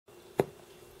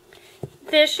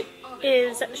This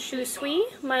is Shusui,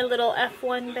 my little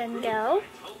F1 Bengal.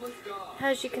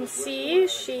 As you can see,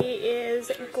 she is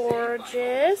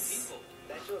gorgeous.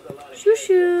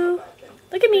 Shu-Shu,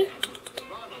 look at me.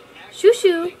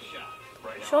 Shu-Shu,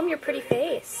 show him your pretty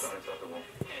face.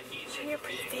 Show your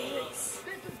pretty face.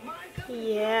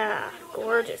 Yeah,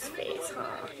 gorgeous face,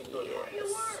 huh?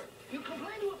 Yes.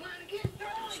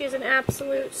 She's an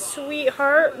absolute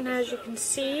sweetheart, and as you can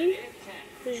see,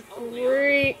 there's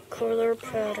great color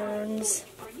patterns.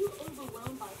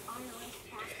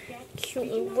 Cute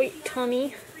little white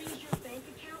tummy.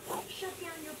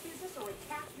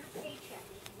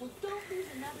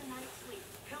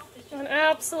 And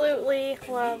absolutely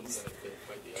loves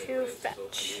to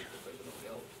fetch.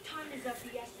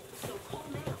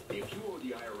 If you owe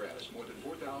the IRS more than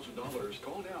 $4,000,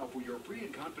 call now for your free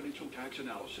and confidential tax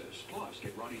analysis. Plus,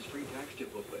 get Ronnie's free tax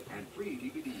tip booklet and free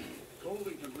DVD. Call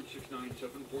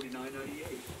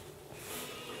 800-697-4998.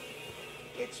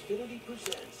 Xfinity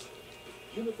presents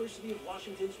University of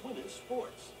Washington's Women's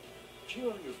Sports.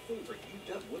 Cheer on your favorite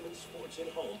UW women's sports at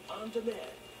home on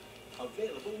demand.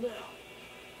 Available now.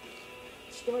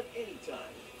 Start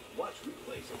anytime. Watch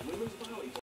replays of women's volleyball.